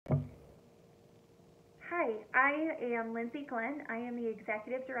Hi, I am Lindsay Glenn. I am the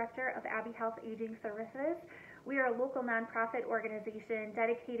Executive Director of Abbey Health Aging Services. We are a local nonprofit organization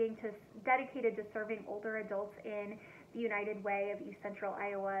dedicated to serving older adults in the United Way of East Central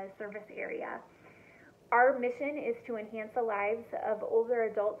Iowa service area. Our mission is to enhance the lives of older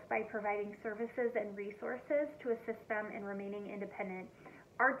adults by providing services and resources to assist them in remaining independent.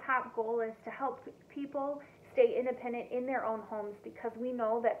 Our top goal is to help people stay independent in their own homes, because we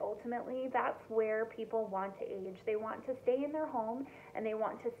know that ultimately that's where people want to age. They want to stay in their home and they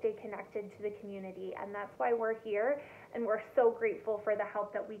want to stay connected to the community, and that's why we're here, and we're so grateful for the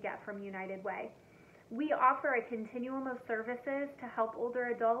help that we get from United Way. We offer a continuum of services to help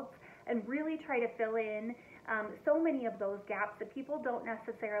older adults and really try to fill in so many of those gaps that people don't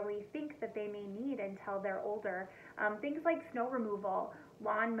necessarily think that they may need until they're older. Things like snow removal,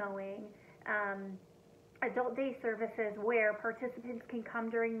 lawn mowing, adult day services where participants can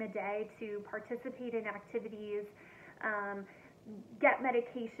come during the day to participate in activities, get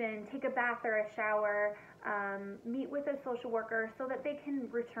medication, take a bath or a shower, meet with a social worker so that they can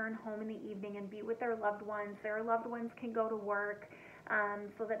return home in the evening and be with their loved ones. Their loved ones can go to work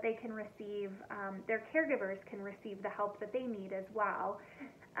so that they can receive, their caregivers can receive the help that they need as well.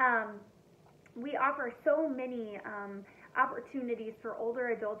 We offer so many opportunities for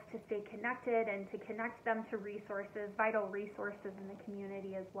older adults to stay connected and to connect them to resources, vital resources in the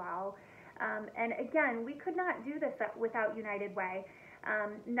community as well. And again, we could not do this without United Way.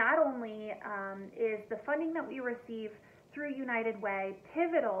 Not only is the funding that we receive through United Way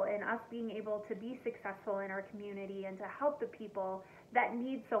pivotal in us being able to be successful in our community and to help the people that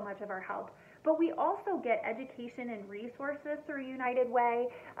need so much of our help, but we also get education and resources through United Way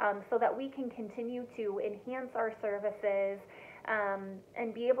so that we can continue to enhance our services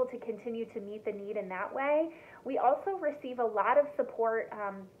and be able to continue to meet the need in that way. We also receive a lot of support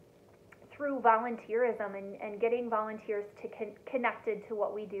through volunteerism and getting volunteers to connected to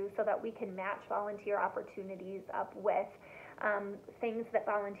what we do so that we can match volunteer opportunities up with things that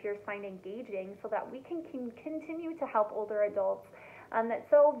volunteers find engaging so that we can continue to help older adults that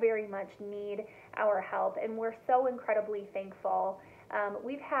so very much need our help, and we're so incredibly thankful.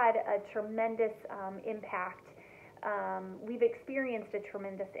 We've had a tremendous impact. We've experienced a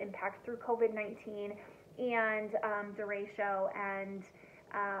tremendous impact through COVID-19 and derecho, and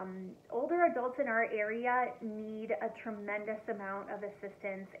older adults in our area need a tremendous amount of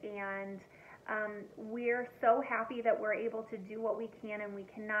assistance, and we're so happy that we're able to do what we can, and we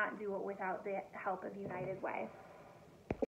cannot do it without the help of United Way.